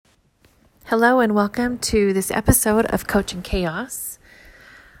Hello and welcome to this episode of Coaching Chaos.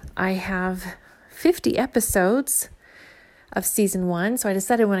 I have 50 episodes of season 1, so I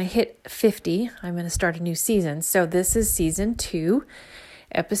decided when I hit 50, I'm going to start a new season. So this is season 2,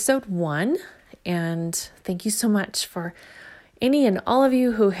 episode 1, and thank you so much for any and all of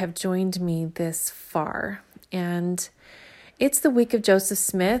you who have joined me this far. And it's the week of Joseph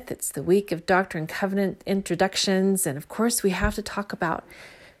Smith, it's the week of Doctrine and Covenant introductions, and of course we have to talk about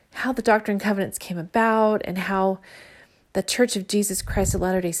how the Doctrine and Covenants came about and how the Church of Jesus Christ of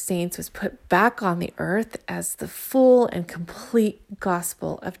Latter-day Saints was put back on the earth as the full and complete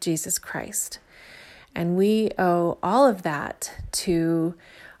gospel of Jesus Christ. And we owe all of that to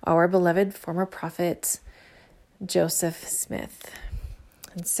our beloved former prophet, Joseph Smith.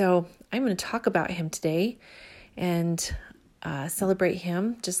 And so I'm going to talk about him today and celebrate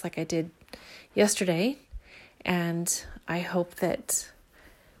him just like I did yesterday. And I hope that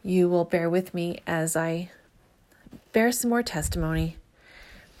you will bear with me as I bear some more testimony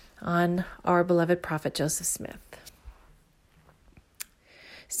on our beloved prophet Joseph Smith.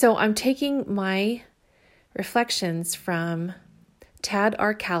 So I'm taking my reflections from Tad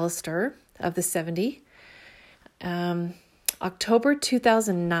R. Callister of the 70, October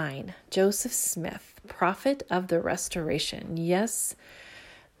 2009, Joseph Smith, prophet of the restoration. Yes,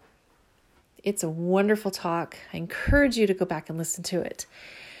 it's a wonderful talk. I encourage you to go back and listen to it.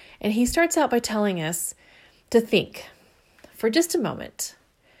 And he starts out by telling us to think for just a moment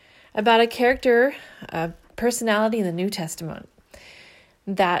about a character, a personality in the New Testament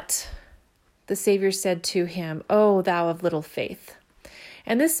that the Savior said to him, "O thou of little faith."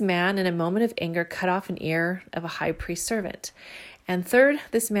 And this man, in a moment of anger, cut off an ear of a high priest servant. And third,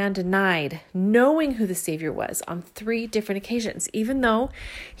 this man denied knowing who the Savior was on 3 different occasions, even though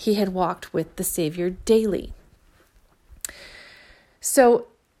he had walked with the Savior daily. So,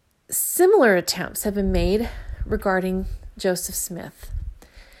 similar attempts have been made regarding Joseph Smith.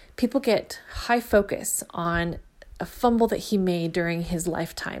 People get high focus on a fumble that he made during his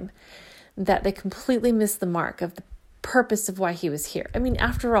lifetime, that they completely miss the mark of the purpose of why he was here. I mean,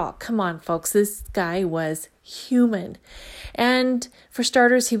 after all, come on, folks, this guy was human. And for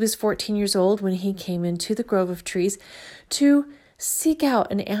starters, he was 14 years old when he came into the Grove of Trees to seek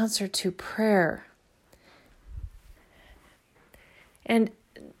out an answer to prayer. And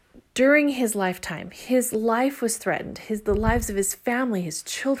during his lifetime, his life was threatened. The lives of his family, his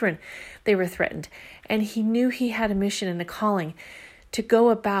children, they were threatened. And he knew he had a mission and a calling to go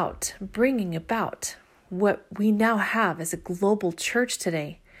about bringing about what we now have as a global church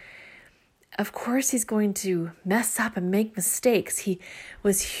today. Of course, he's going to mess up and make mistakes. He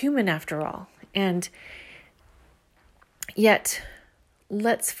was human after all. And yet,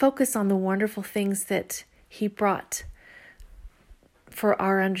 let's focus on the wonderful things that he brought for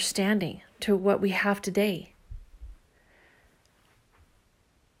our understanding to what we have today.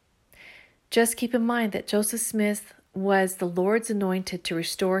 Just keep in mind that Joseph Smith was the Lord's anointed to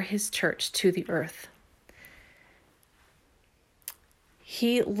restore his church to the earth.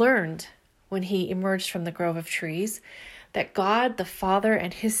 He learned when he emerged from the Grove of Trees that God, the Father,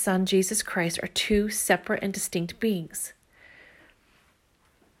 and his Son, Jesus Christ, are 2 separate and distinct beings.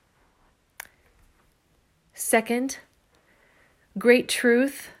 Second, great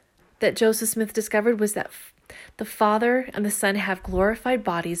truth that Joseph Smith discovered was that the Father and the Son have glorified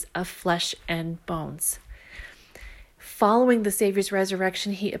bodies of flesh and bones. Following the Savior's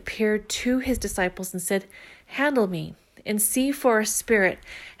resurrection, he appeared to his disciples and said, "Handle me, and see, for a spirit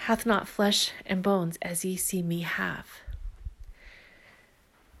hath not flesh and bones, as ye see me have."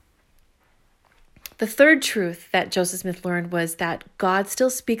 The third truth that Joseph Smith learned was that God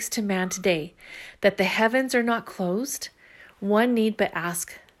still speaks to man today, that the heavens are not closed. One need but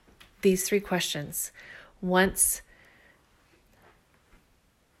ask these 3 questions, once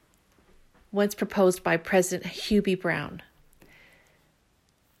proposed by President Hugh B. Brown.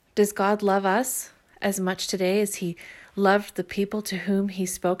 Does God love us as much today as he loved the people to whom he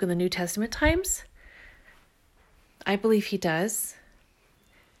spoke in the New Testament times? I believe he does.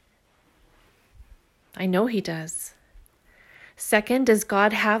 I know he does. Second, does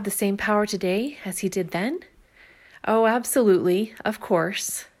God have the same power today as he did then? Oh, absolutely, of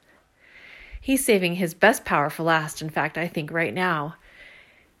course. He's saving his best power for last. In fact, I think right now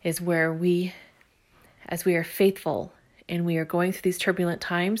is where we, as we are faithful and we are going through these turbulent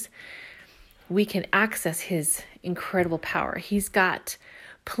times, we can access his incredible power. He's got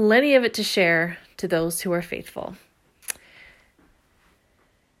plenty of it to share to those who are faithful.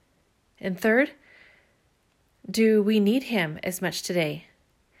 And third, do we need him as much today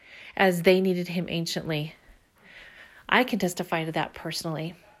as they needed him anciently? I can testify to that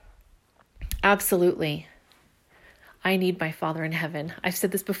personally. Absolutely. I need my Father in heaven. I've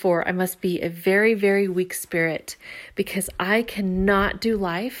said this before. I must be a very, very weak spirit because I cannot do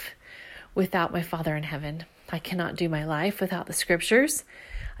life without my Father in heaven. I cannot do my life without the scriptures.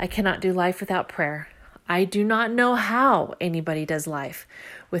 I cannot do life without prayer. I do not know how anybody does life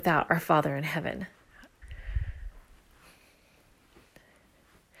without our Father in heaven.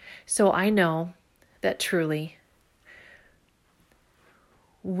 So I know that truly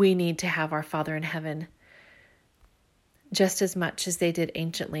we need to have our Father in heaven just as much as they did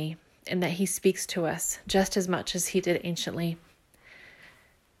anciently, and that he speaks to us just as much as he did anciently.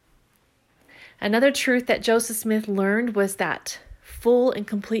 Another truth that Joseph Smith learned was that full and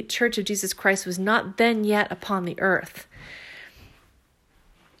complete church of Jesus Christ was not then yet upon the earth.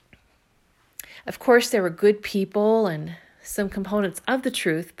 Of course, there were good people and some components of the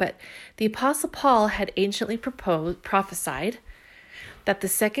truth, but the Apostle Paul had anciently prophesied that the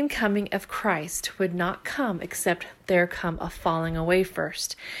second coming of Christ would not come except there come a falling away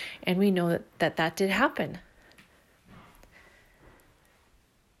first. And we know that did happen.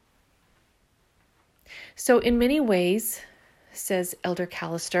 So in many ways, says Elder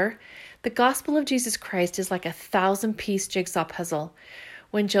Callister, the gospel of Jesus Christ is like a 1,000-piece jigsaw puzzle.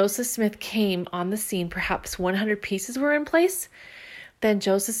 When Joseph Smith came on the scene, perhaps 100 pieces were in place. Then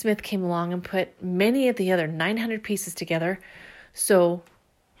Joseph Smith came along and put many of the other 900 pieces together, so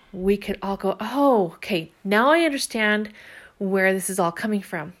we could all go, oh, okay, now I understand where this is all coming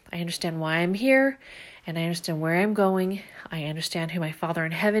from. I understand why I'm here, and I understand where I'm going. I understand who my Father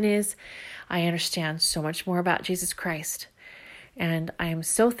in heaven is. I understand so much more about Jesus Christ. And I am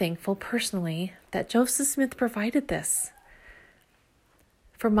so thankful personally that Joseph Smith provided this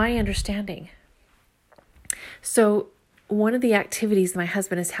for my understanding. So one of the activities my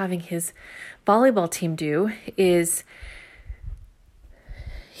husband is having his volleyball team do is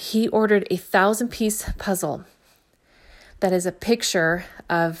he ordered a 1,000-piece puzzle that is a picture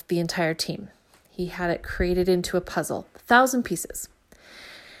of the entire team. He had it created into a puzzle, 1,000 pieces.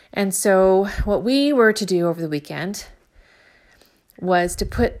 And so what we were to do over the weekend was to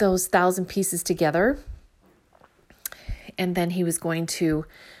put those 1,000 pieces together, and then he was going to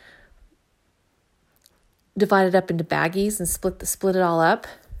divide it up into baggies and split it all up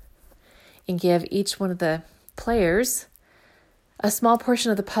and give each one of the players a small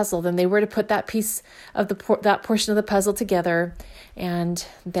portion of the puzzle. Then they were to put that piece of that portion of the puzzle together and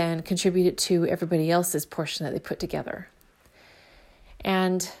then contribute it to everybody else's portion that they put together.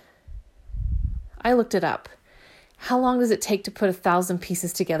 And I looked it up. How long does it take to put 1,000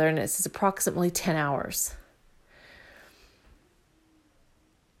 pieces together? And it says approximately 10 hours.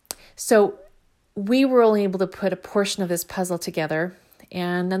 So we were only able to put a portion of this puzzle together.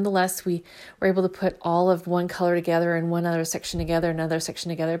 And nonetheless, we were able to put all of one color together and one other section together, another section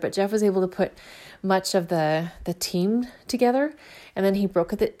together. But Jeff was able to put much of the team together. And then he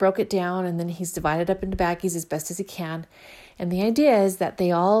broke it down, and then he's divided up into baggies as best as he can. And the idea is that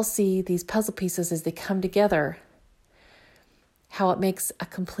they all see these puzzle pieces as they come together, how it makes a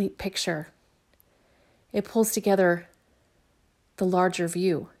complete picture. It pulls together the larger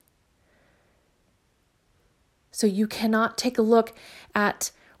view. So you cannot take a look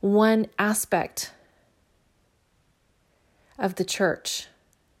at one aspect of the church,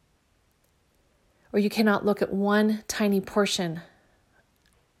 or you cannot look at one tiny portion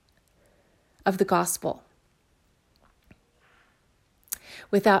of the gospel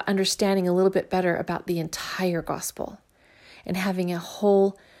without understanding a little bit better about the entire gospel and having a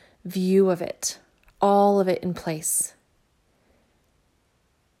whole view of it, all of it in place.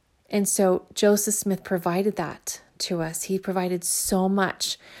 And so Joseph Smith provided that to us. He provided so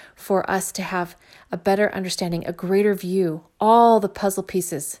much for us to have a better understanding, a greater view, all the puzzle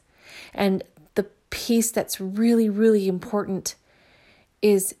pieces. And the piece that's really, really important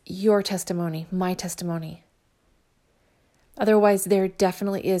is your testimony, my testimony. Otherwise, there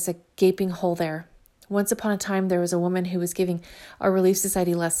definitely is a gaping hole there. Once upon a time, there was a woman who was giving a Relief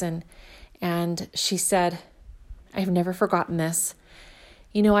Society lesson, and she said, I've never forgotten this.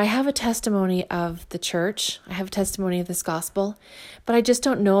 You know, I have a testimony of the church. I have a testimony of this gospel, but I just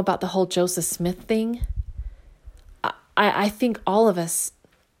don't know about the whole Joseph Smith thing. I think all of us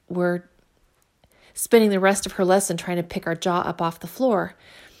were spending the rest of her lesson trying to pick our jaw up off the floor.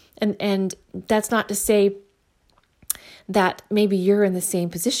 And that's not to say that maybe you're in the same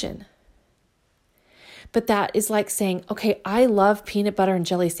position. But that is like saying, okay, I love peanut butter and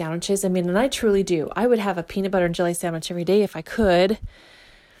jelly sandwiches. I mean, and I truly do. I would have a peanut butter and jelly sandwich every day if I could,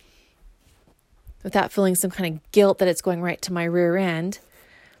 without feeling some kind of guilt that it's going right to my rear end.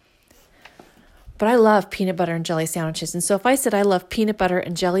 but I love peanut butter and jelly sandwiches. And so if I said I love peanut butter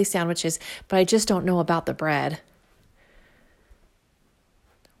and jelly sandwiches, but I just don't know about the bread.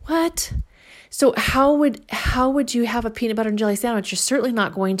 What? So how would you have a peanut butter and jelly sandwich? You're certainly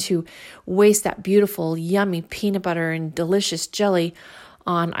not going to waste that beautiful, yummy peanut butter and delicious jelly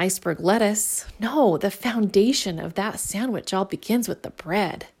on iceberg lettuce. No, the foundation of that sandwich all begins with the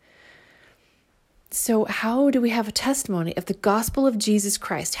bread. So how do we have a testimony of the gospel of Jesus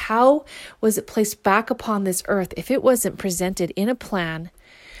Christ? How was it placed back upon this earth if it wasn't presented in a plan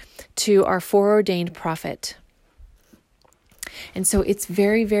to our foreordained prophet? And so it's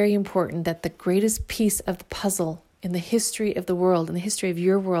very, very important that the greatest piece of the puzzle in the history of the world, in the history of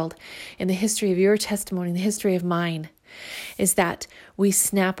your world, in the history of your testimony, in the history of mine, is that we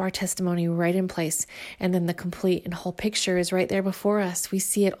snap our testimony right in place, and then the complete and whole picture is right there before us. We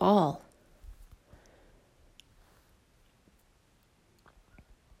see it all.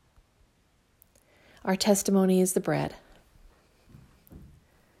 Our testimony is the bread.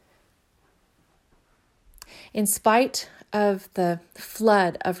 In spite of the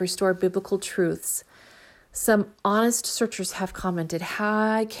flood of restored biblical truths, some honest searchers have commented,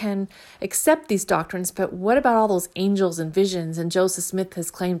 I can accept these doctrines, but what about all those angels and visions and Joseph Smith has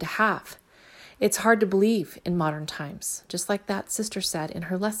claimed to have? It's hard to believe in modern times, just like that sister said in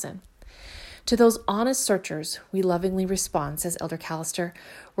her lesson. To those honest searchers, we lovingly respond, says Elder Callister,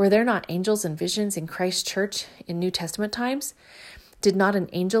 were there not angels and visions in Christ's church in New Testament times? Did not an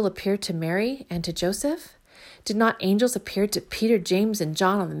angel appear to Mary and to Joseph? Did not angels appear to Peter, James, and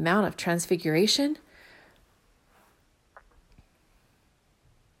John on the Mount of Transfiguration?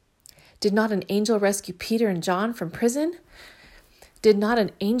 Did not an angel rescue Peter and John from prison? Did not an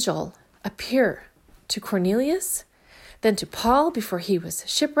angel appear to Cornelius, then to Paul before he was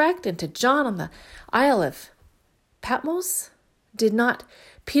shipwrecked, and to John on the Isle of Patmos? Did not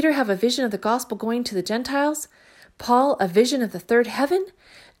Peter have a vision of the gospel going to the Gentiles? Paul a vision of the third heaven?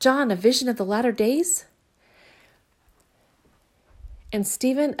 John a vision of the latter days? And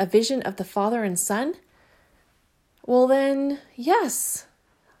Stephen a vision of the Father and Son? Well then, yes.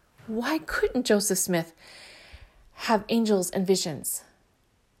 Why couldn't Joseph Smith have angels and visions?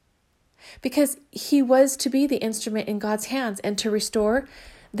 Because he was to be the instrument in God's hands and to restore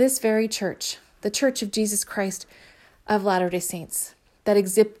this very church, the Church of Jesus Christ of Latter-day Saints that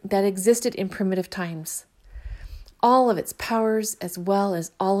existed in primitive times. All of its powers as well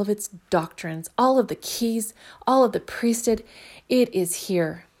as all of its doctrines, all of the keys, all of the priesthood, it is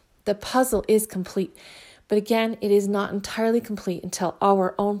here. The puzzle is complete. But again, it is not entirely complete until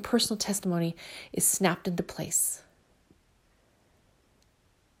our own personal testimony is snapped into place.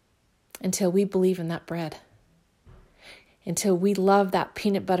 Until we believe in that bread. Until we love that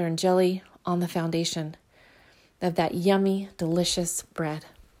peanut butter and jelly on the foundation of that yummy, delicious bread.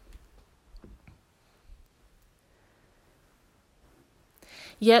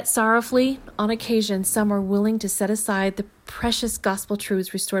 Yet sorrowfully, on occasion, some are willing to set aside the precious gospel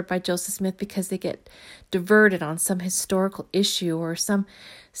truths restored by Joseph Smith because they get diverted on some historical issue or some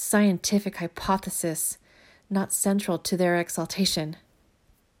scientific hypothesis not central to their exaltation.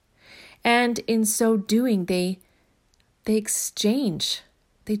 And in so doing, they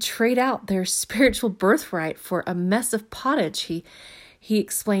trade out their spiritual birthright for a mess of pottage. He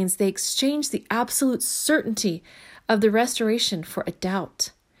explains they exchange the absolute certainty of the restoration for a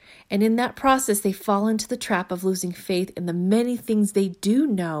doubt. And in that process, they fall into the trap of losing faith in the many things they do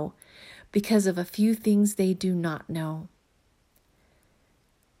know because of a few things they do not know.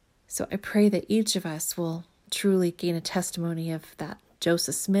 So I pray that each of us will truly gain a testimony of that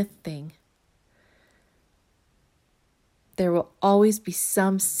Joseph Smith thing. There will always be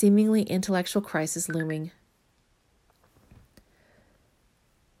some seemingly intellectual crisis looming.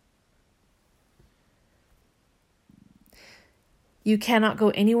 You cannot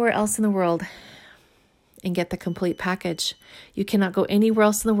go anywhere else in the world and get the complete package. You cannot go anywhere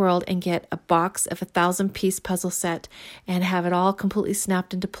else in the world and get a box of 1,000-piece puzzle set and have it all completely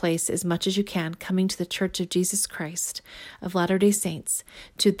snapped into place as much as you can, coming to the Church of Jesus Christ of Latter-day Saints,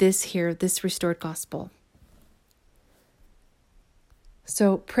 to this restored gospel.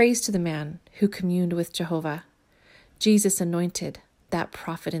 So praise to the man who communed with Jehovah. Jesus anointed that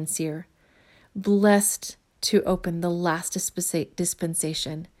prophet and seer, blessed to open the last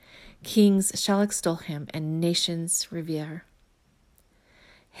dispensation. Kings shall extol him, and nations revere.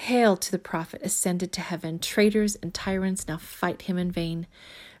 Hail to the prophet ascended to heaven. Traitors and tyrants now fight him in vain.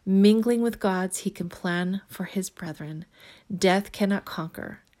 Mingling with gods, he can plan for his brethren. Death cannot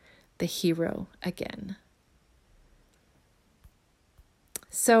conquer the hero again.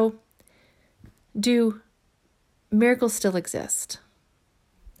 So, do miracles still exist?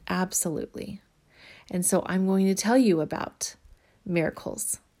 Absolutely. And so I'm going to tell you about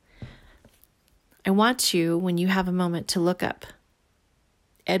miracles. I want you, when you have a moment, to look up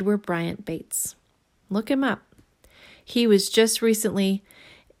Edward Bryant Bates. Look him up. He was just recently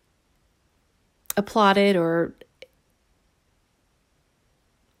applauded or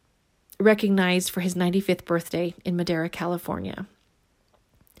recognized for his 95th birthday in Madera, California.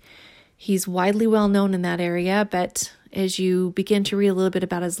 He's widely well known in that area, but as you begin to read a little bit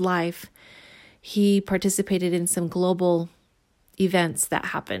about his life, he participated in some global events that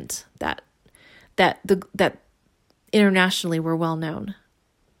happened that internationally were well known,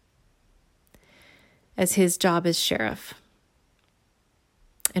 as his job as sheriff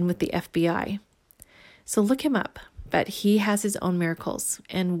and with the FBI. So look him up. But he has his own miracles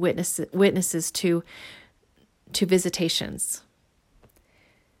and witnesses to visitations.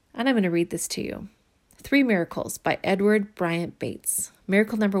 And I'm going to read this to you. 3 Miracles by Edward Bryant Bates.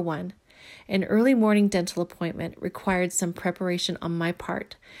 Miracle number 1. An early morning dental appointment required some preparation on my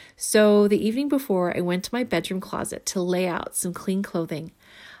part. So the evening before, I went to my bedroom closet to lay out some clean clothing.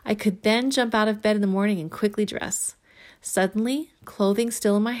 I could then jump out of bed in the morning and quickly dress. Suddenly, clothing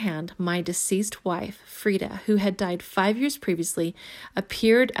still in my hand, my deceased wife, Frida, who had died 5 years previously,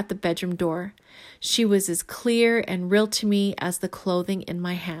 appeared at the bedroom door. She was as clear and real to me as the clothing in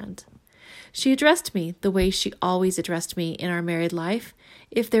my hand. She addressed me the way she always addressed me in our married life,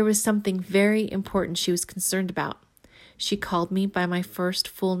 if there was something very important she was concerned about. She called me by my first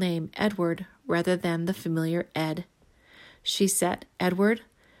full name, Edward, rather than the familiar Ed. She said, "Edward,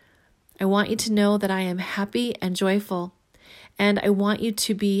 I want you to know that I am happy and joyful, and I want you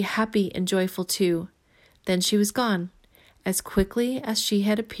to be happy and joyful too." Then she was gone. As quickly as she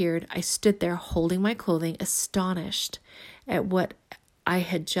had appeared, I stood there holding my clothing, astonished at what I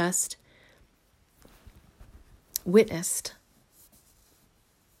had just witnessed.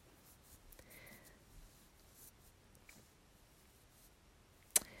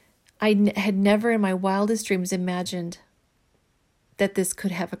 I had never in my wildest dreams imagined that this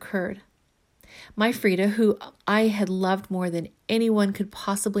could have occurred. My Frida, who I had loved more than anyone could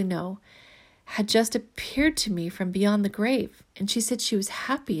possibly know, had just appeared to me from beyond the grave, and she said she was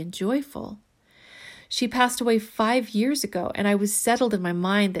happy and joyful. She passed away 5 years ago, and I was settled in my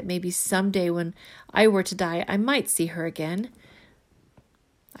mind that maybe someday when I were to die, I might see her again.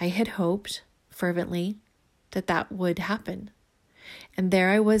 I had hoped fervently that that would happen. And there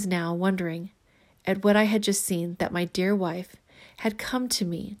I was now wondering at what I had just seen, that my dear wife had come to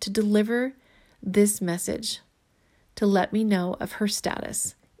me to deliver this message, to let me know of her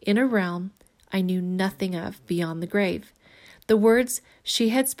status in a realm I knew nothing of beyond the grave. The words she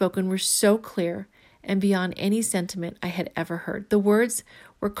had spoken were so clear and beyond any sentiment I had ever heard. The words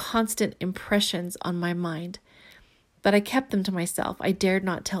were constant impressions on my mind, but I kept them to myself. I dared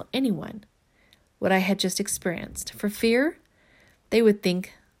not tell anyone what I had just experienced, for fear they would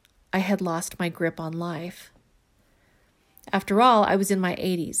think I had lost my grip on life. After all, I was in my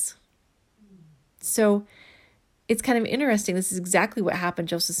 80s. So it's kind of interesting. This is exactly what happened.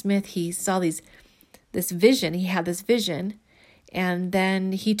 Joseph Smith, he saw this vision. He had this vision, and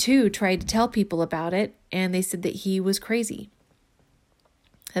then he too tried to tell people about it, and they said that he was crazy,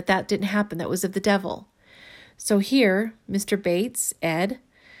 that didn't happen. That was of the devil. So here, Mr. Bates, Ed,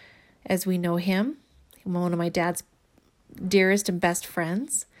 as we know him, one of my dad's dearest and best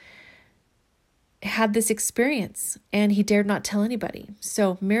friends, had this experience, and he dared not tell anybody.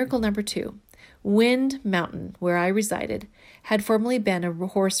 So miracle number 2. Wind Mountain, where I resided, had formerly been a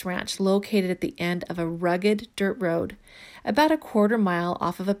horse ranch located at the end of a rugged dirt road, about a quarter mile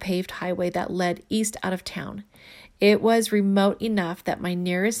off of a paved highway that led east out of town. It was remote enough that my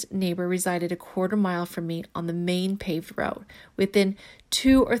nearest neighbor resided a quarter mile from me on the main paved road. Within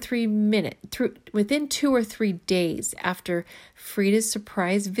 2 or 3 days after Frida's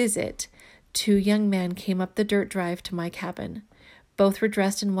surprise visit, 2 young men came up the dirt drive to my cabin. Both were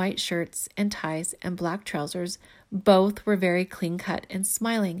dressed in white shirts and ties and black trousers. Both were very clean-cut and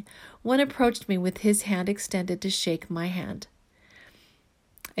smiling. One approached me with his hand extended to shake my hand.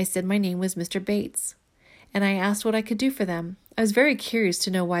 I said my name was Mr. Bates, and I asked what I could do for them. I was very curious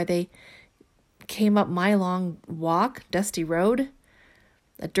to know why they came up my long walk, dusty road,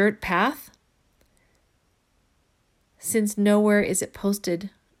 a dirt path, since nowhere is it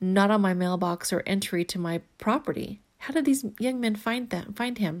posted, not on my mailbox or entry to my property. How did these young men find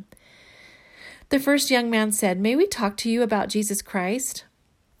him? The first young man said, "May we talk to you about Jesus Christ?"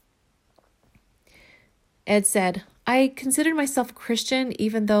 Ed said, "I considered myself a Christian,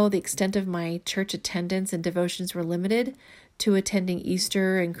 even though the extent of my church attendance and devotions were limited to attending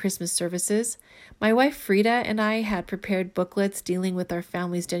Easter and Christmas services. My wife Frida and I had prepared booklets dealing with our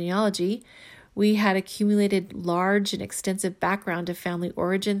family's genealogy. We had accumulated large and extensive background of family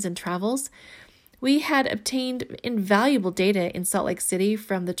origins and travels. We had obtained invaluable data in Salt Lake City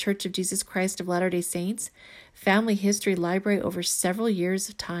from the Church of Jesus Christ of Latter-day Saints Family History Library over several years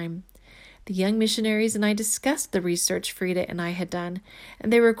of time. The young missionaries and I discussed the research Frida and I had done,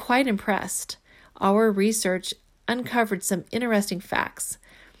 and they were quite impressed. Our research uncovered some interesting facts.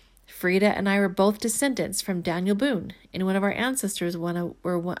 Frida and I were both descendants from Daniel Boone, and one of our ancestors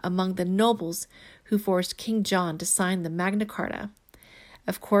were among the nobles who forced King John to sign the Magna Carta.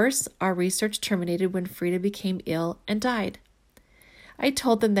 Of course, our research terminated when Frida became ill and died. I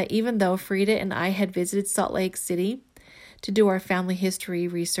told them that even though Frida and I had visited Salt Lake City to do our family history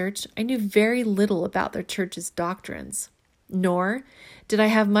research, I knew very little about their church's doctrines, nor did I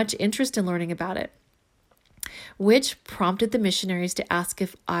have much interest in learning about it, which prompted the missionaries to ask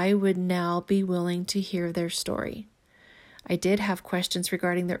if I would now be willing to hear their story. I did have questions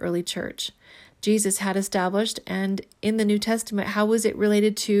regarding the early church Jesus had established, and in the New Testament, how was it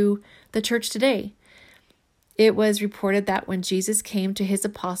related to the church today? It was reported that when Jesus came to his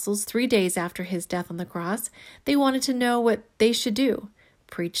apostles 3 days after his death on the cross, they wanted to know what they should do.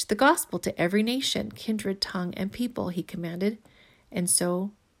 Preach the gospel to every nation, kindred, tongue, and people, he commanded. And so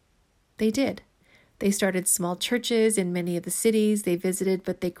they did. They started small churches in many of the cities they visited,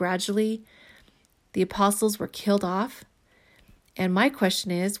 but the apostles were killed off. And my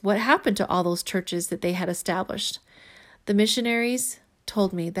question is, what happened to all those churches that they had established? The missionaries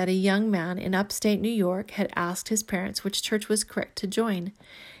told me that a young man in upstate New York had asked his parents which church was correct to join.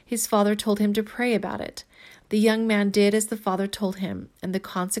 His father told him to pray about it. The young man did as the father told him, and the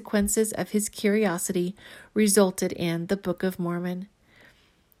consequences of his curiosity resulted in the Book of Mormon.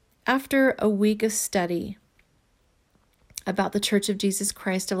 After a week of study about the Church of Jesus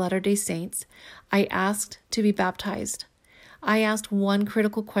Christ of Latter-day Saints, I asked to be baptized. I asked one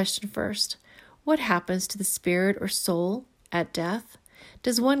critical question first. What happens to the spirit or soul at death?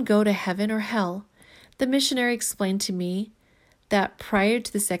 Does one go to heaven or hell? The missionary explained to me that prior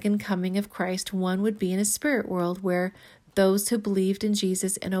to the second coming of Christ, one would be in a spirit world where those who believed in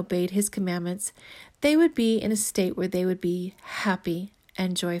Jesus and obeyed his commandments, they would be in a state where they would be happy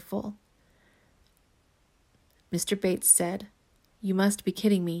and joyful. Mr. Bates said, "You must be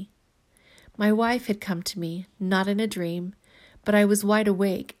kidding me." My wife had come to me, not in a dream, but I was wide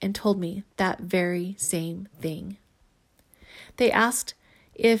awake and told me that very same thing. They asked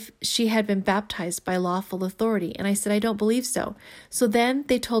if she had been baptized by lawful authority, and I said, I don't believe so. So then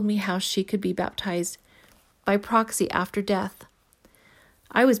they told me how she could be baptized by proxy after death.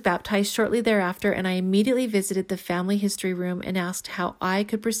 I was baptized shortly thereafter, and I immediately visited the family history room and asked how I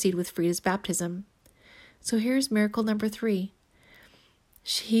could proceed with Frida's baptism. So here's miracle number 3.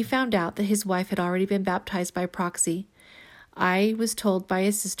 He found out that his wife had already been baptized by proxy. I was told by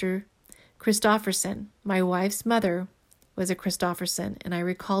his sister, Christofferson. My wife's mother was a Christofferson, and I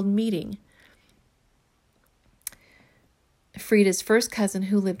recalled meeting Frida's first cousin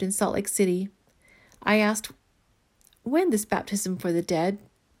who lived in Salt Lake City. I asked when this baptism for the dead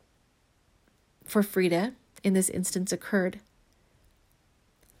for Frida in this instance occurred.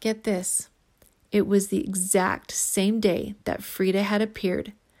 Get this. It was the exact same day that Frida had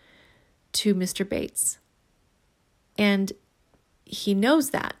appeared to Mr. Bates. And he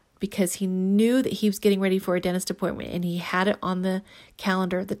knows that because he knew that he was getting ready for a dentist appointment and he had it on the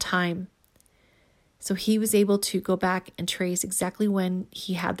calendar at the time. So he was able to go back and trace exactly when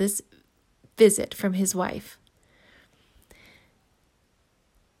he had this visit from his wife.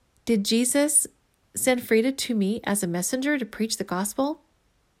 Did Jesus send Frida to me as a messenger to preach the gospel?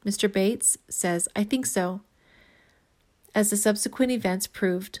 Mr. Bates says, I think so. As the subsequent events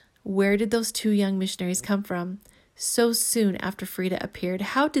proved, where did those 2 young missionaries come from? So soon after Frida appeared,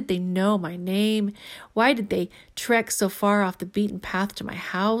 how did they know my name? Why did they trek so far off the beaten path to my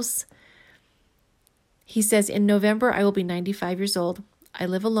house? He says, in November, I will be 95 years old. I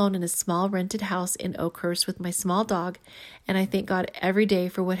live alone in a small rented house in Oakhurst with my small dog, and I thank God every day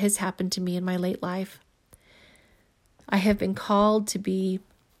for what has happened to me in my late life. I have been called to be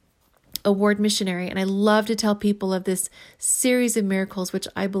a ward missionary, and I love to tell people of this series of miracles, which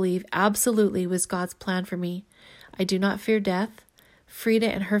I believe absolutely was God's plan for me. I do not fear death. Frida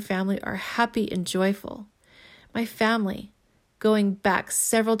and her family are happy and joyful. My family, going back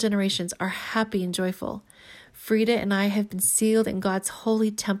several generations, are happy and joyful. Frida and I have been sealed in God's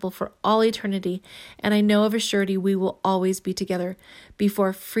holy temple for all eternity, and I know of a surety we will always be together.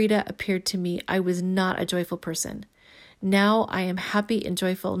 Before Frida appeared to me, I was not a joyful person. Now I am happy and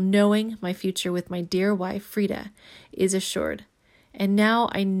joyful, knowing my future with my dear wife, Frida, is assured. And now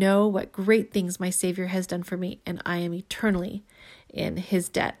I know what great things my Savior has done for me, and I am eternally in his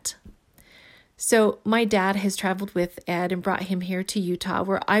debt. So my dad has traveled with Ed and brought him here to Utah,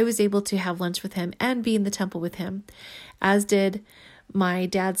 where I was able to have lunch with him and be in the temple with him, as did my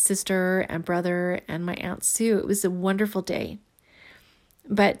dad's sister and brother and my Aunt Sue. It was a wonderful day.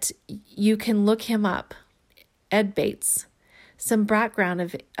 But you can look him up, Ed Bates. Some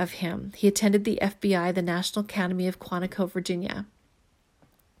background of him. He attended the FBI, the National Academy of Quantico, Virginia.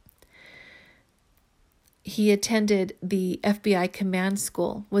 He attended the FBI command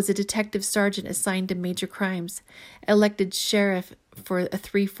school, was a detective sergeant assigned to major crimes, elected sheriff for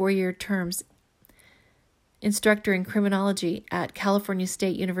 3 4-year terms, instructor in criminology at California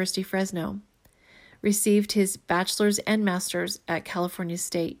State University, Fresno, received his bachelor's and master's at California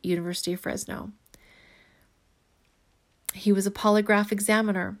State University of Fresno. He was a polygraph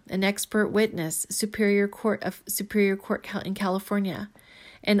examiner, an expert witness, Superior Court in California,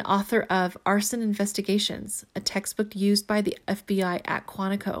 and author of Arson Investigations, a textbook used by the FBI at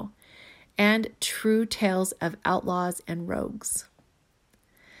Quantico, and True Tales of Outlaws and Rogues.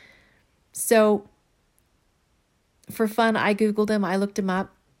 So, for fun, I Googled him. I looked him up.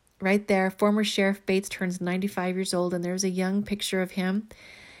 Right there, former Sheriff Bates turns 95 years old, and there's a young picture of him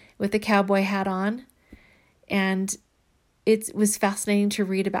with a cowboy hat on. And it was fascinating to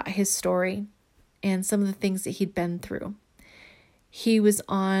read about his story and some of the things that he'd been through. He was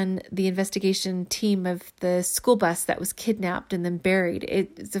on the investigation team of the school bus that was kidnapped and then buried.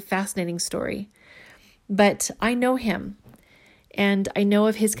 It's a fascinating story. But I know him, and I know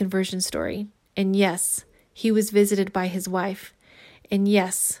of his conversion story. And yes, he was visited by his wife. And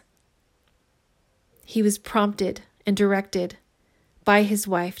yes, he was prompted and directed by his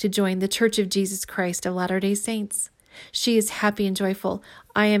wife to join the Church of Jesus Christ of Latter-day Saints. She is happy and joyful.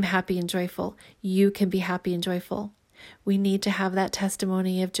 I am happy and joyful. You can be happy and joyful. We need to have that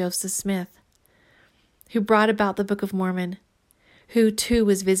testimony of Joseph Smith, who brought about the Book of Mormon, who too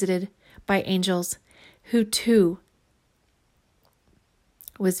was visited by angels, who too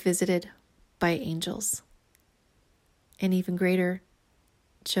was visited by angels. And even greater,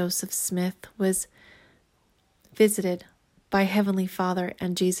 Joseph Smith was visited by Heavenly Father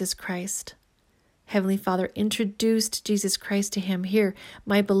and Jesus Christ. Heavenly Father introduced Jesus Christ to him. Here,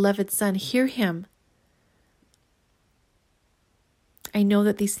 my beloved Son, hear him. I know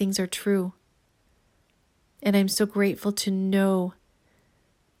that these things are true. And I'm so grateful to know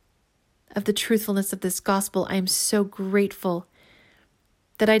of the truthfulness of this gospel. I am so grateful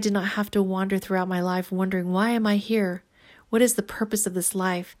that I did not have to wander throughout my life wondering, why am I here? What is the purpose of this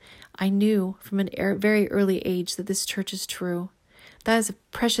life? I knew from a very early age that this church is true. That is a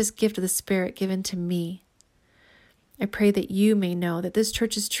precious gift of the Spirit given to me. I pray that you may know that this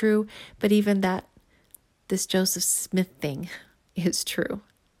church is true, but even that this Joseph Smith thing is true,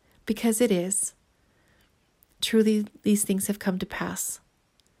 because it is. Truly, these things have come to pass.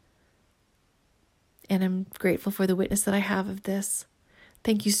 And I'm grateful for the witness that I have of this.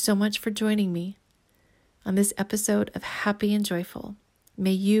 Thank you so much for joining me on this episode of Happy and Joyful.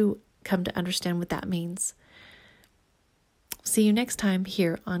 May you come to understand what that means. See you next time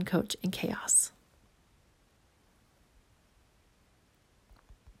here on Coach in Chaos.